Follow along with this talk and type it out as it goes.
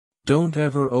Don't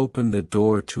ever open the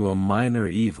door to a minor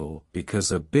evil because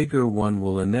a bigger one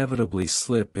will inevitably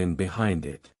slip in behind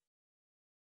it.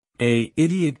 An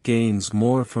idiot gains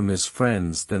more from his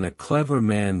friends than a clever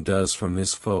man does from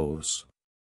his foes.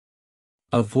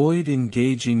 Avoid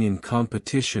engaging in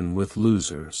competition with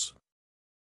losers.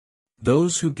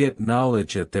 Those who get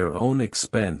knowledge at their own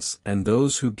expense and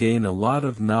those who gain a lot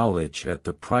of knowledge at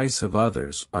the price of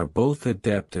others are both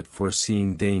adept at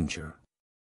foreseeing danger.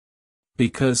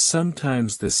 Because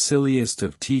sometimes the silliest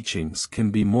of teachings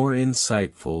can be more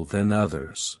insightful than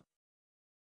others.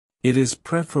 It is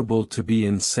preferable to be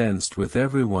incensed with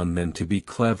everyone than to be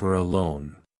clever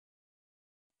alone.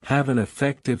 Have an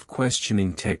effective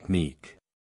questioning technique.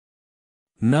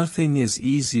 Nothing is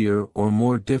easier or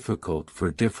more difficult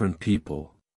for different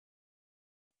people.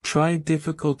 Try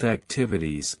difficult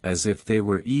activities as if they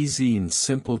were easy and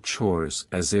simple chores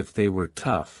as if they were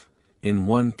tough. In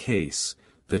one case,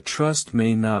 the trust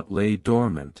may not lay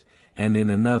dormant, and in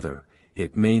another,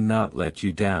 it may not let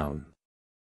you down.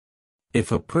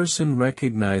 If a person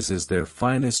recognizes their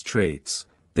finest traits,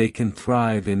 they can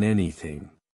thrive in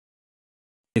anything.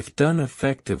 If done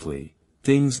effectively,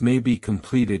 things may be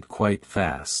completed quite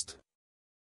fast.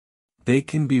 They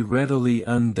can be readily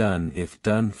undone if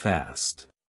done fast.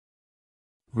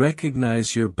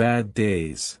 Recognize your bad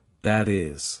days, that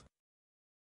is.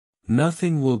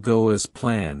 Nothing will go as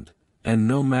planned, and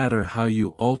no matter how you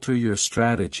alter your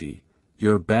strategy,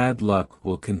 your bad luck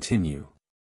will continue.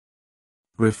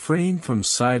 Refrain from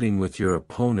siding with your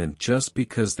opponent just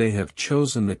because they have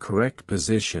chosen the correct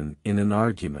position in an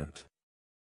argument.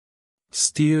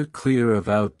 Steer clear of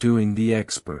outdoing the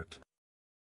expert.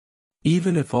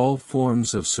 Even if all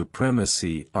forms of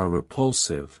supremacy are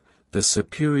repulsive, the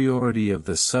superiority of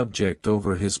the subject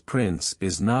over his prince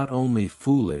is not only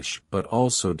foolish but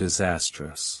also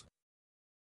disastrous.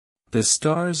 The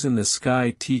stars in the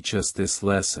sky teach us this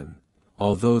lesson.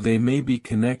 Although they may be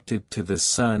connected to the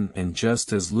sun and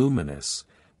just as luminous,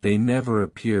 they never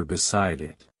appear beside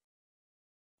it.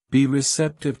 Be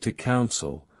receptive to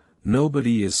counsel.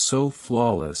 Nobody is so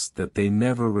flawless that they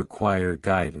never require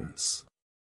guidance.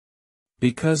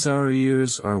 Because our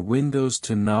ears are windows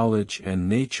to knowledge and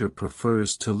nature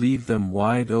prefers to leave them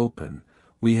wide open,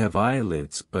 we have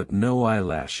eyelids but no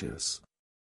eyelashes.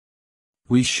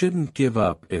 We shouldn't give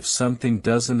up if something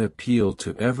doesn't appeal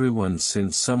to everyone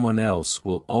since someone else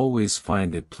will always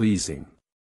find it pleasing.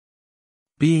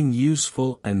 Being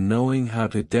useful and knowing how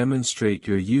to demonstrate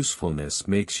your usefulness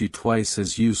makes you twice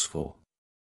as useful.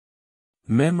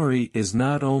 Memory is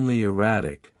not only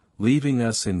erratic, leaving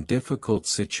us in difficult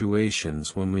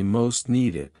situations when we most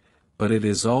need it, but it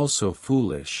is also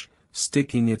foolish,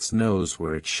 sticking its nose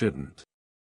where it shouldn't.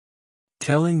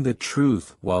 Telling the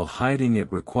truth while hiding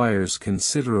it requires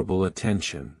considerable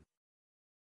attention.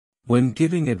 When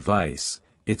giving advice,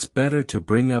 it's better to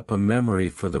bring up a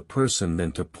memory for the person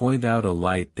than to point out a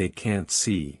light they can't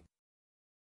see.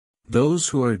 Those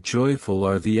who are joyful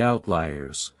are the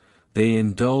outliers. They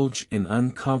indulge in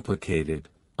uncomplicated,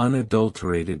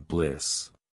 unadulterated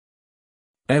bliss.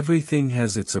 Everything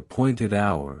has its appointed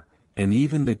hour, and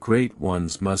even the great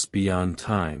ones must be on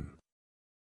time.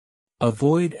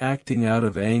 Avoid acting out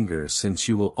of anger since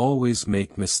you will always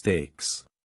make mistakes.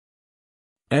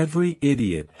 Every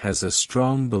idiot has a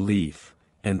strong belief,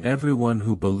 and everyone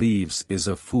who believes is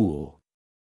a fool.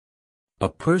 A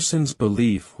person's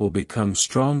belief will become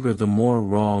stronger the more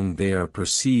wrong they are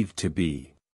perceived to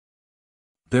be.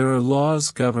 There are laws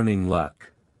governing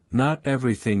luck. Not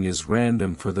everything is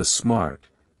random for the smart.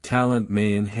 Talent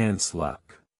may enhance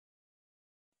luck.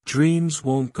 Dreams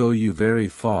won't go you very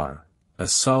far. A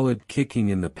solid kicking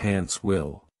in the pants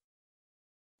will.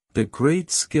 The great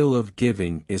skill of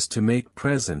giving is to make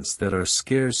presents that are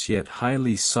scarce yet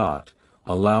highly sought,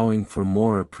 allowing for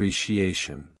more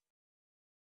appreciation.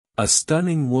 A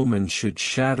stunning woman should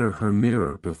shatter her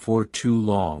mirror before too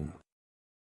long.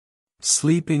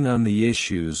 Sleeping on the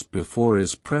issues before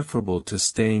is preferable to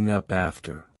staying up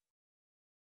after.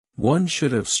 One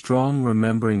should have strong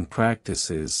remembering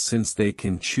practices since they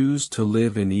can choose to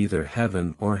live in either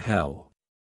heaven or hell.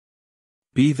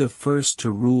 Be the first to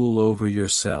rule over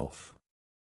yourself.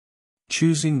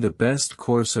 Choosing the best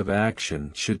course of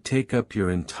action should take up your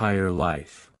entire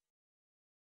life.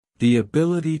 The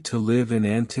ability to live in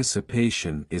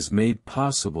anticipation is made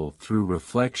possible through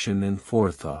reflection and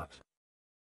forethought.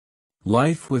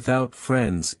 Life without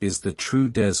friends is the true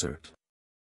desert.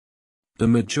 The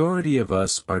majority of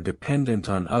us are dependent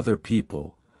on other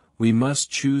people. We must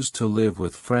choose to live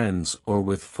with friends or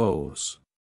with foes.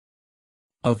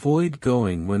 Avoid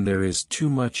going when there is too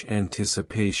much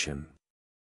anticipation.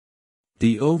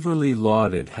 The overly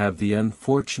lauded have the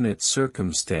unfortunate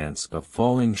circumstance of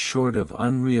falling short of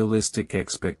unrealistic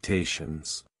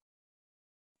expectations.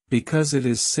 Because it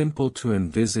is simple to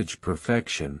envisage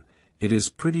perfection, it is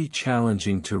pretty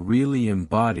challenging to really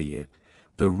embody it.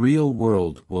 The real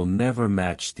world will never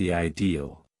match the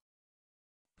ideal.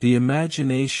 The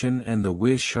imagination and the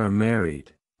wish are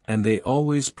married, and they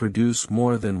always produce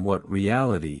more than what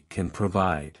reality can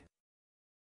provide.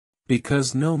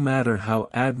 Because no matter how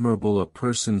admirable a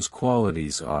person's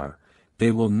qualities are,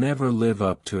 they will never live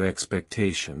up to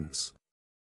expectations.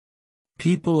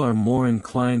 People are more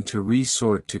inclined to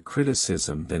resort to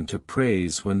criticism than to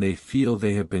praise when they feel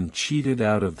they have been cheated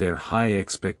out of their high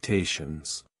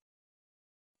expectations.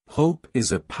 Hope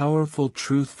is a powerful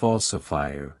truth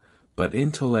falsifier, but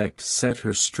intellect set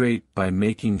her straight by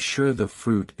making sure the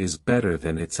fruit is better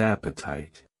than its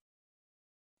appetite.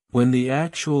 When the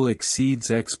actual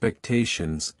exceeds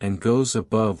expectations and goes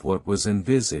above what was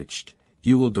envisaged,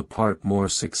 you will depart more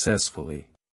successfully.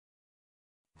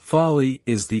 Folly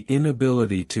is the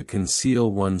inability to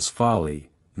conceal one's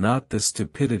folly, not the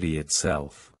stupidity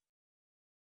itself.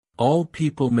 All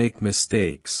people make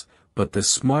mistakes, but the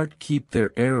smart keep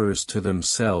their errors to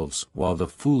themselves while the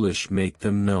foolish make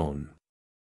them known.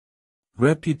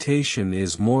 Reputation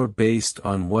is more based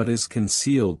on what is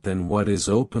concealed than what is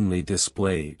openly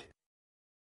displayed.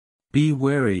 Be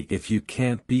wary if you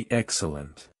can't be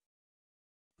excellent.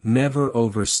 Never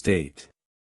overstate.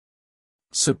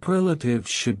 Superlatives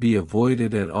should be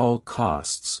avoided at all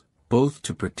costs, both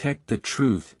to protect the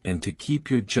truth and to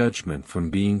keep your judgment from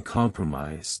being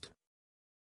compromised.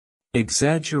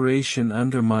 Exaggeration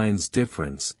undermines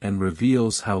difference and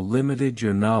reveals how limited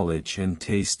your knowledge and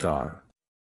taste are.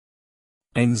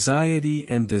 Anxiety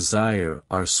and desire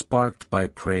are sparked by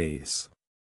praise.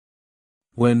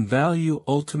 When value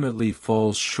ultimately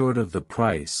falls short of the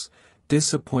price,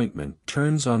 disappointment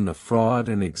turns on the fraud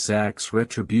and exacts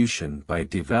retribution by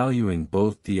devaluing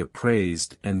both the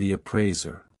appraised and the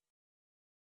appraiser.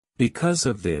 Because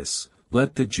of this,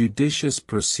 let the judicious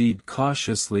proceed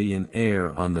cautiously and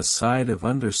err on the side of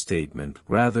understatement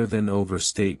rather than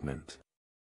overstatement.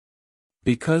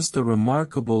 Because the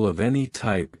remarkable of any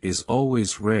type is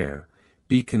always rare,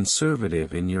 be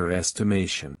conservative in your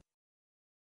estimation.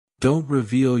 Don't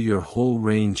reveal your whole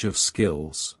range of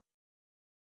skills.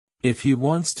 If he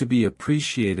wants to be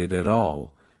appreciated at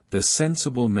all, the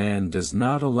sensible man does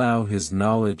not allow his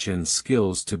knowledge and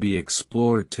skills to be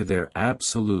explored to their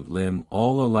absolute limit,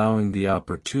 all allowing the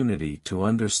opportunity to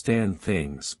understand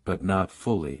things but not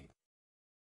fully.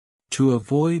 To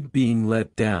avoid being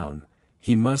let down,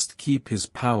 he must keep his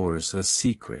powers a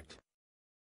secret.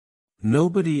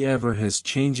 Nobody ever has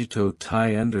changed to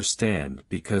understand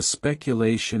because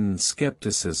speculation and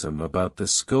skepticism about the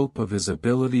scope of his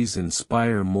abilities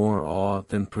inspire more awe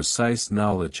than precise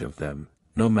knowledge of them,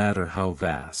 no matter how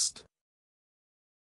vast.